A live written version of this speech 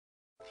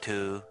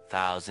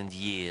2,000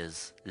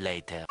 years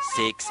later.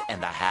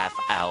 6.5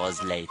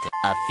 hours later.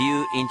 A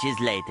few inches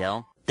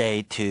later.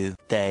 Day 2,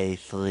 Day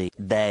 3,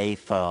 Day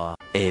 4.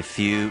 A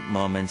few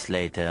moments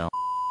later.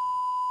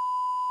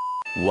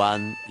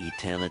 1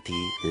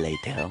 eternity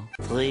later.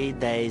 3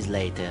 days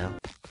later.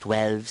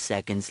 12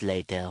 seconds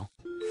later.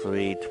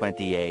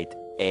 3:28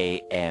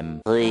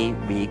 a.m. 3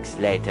 weeks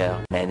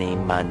later. Many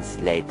months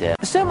later.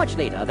 So much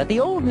later that the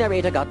old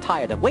narrator got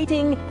tired of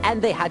waiting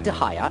and they had to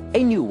hire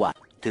a new one.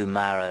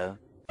 Tomorrow.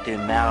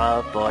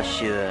 Tomorrow for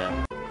sure.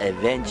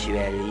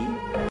 Eventually.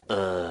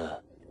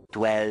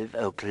 12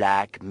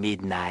 o'clock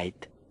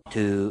midnight.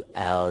 2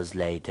 hours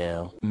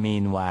later.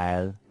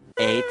 Meanwhile.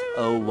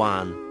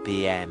 8:01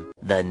 p.m.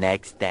 The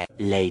next day.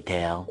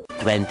 Later.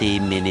 20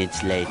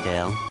 minutes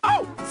later.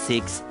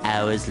 6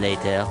 hours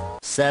later.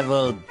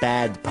 Several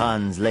bad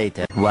puns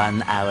later.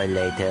 1 hour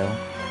later.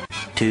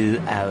 2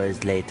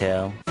 hours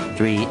later.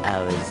 3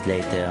 hours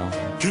later.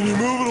 Can you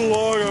move it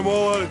along? I'm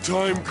all out of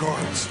time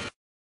cards.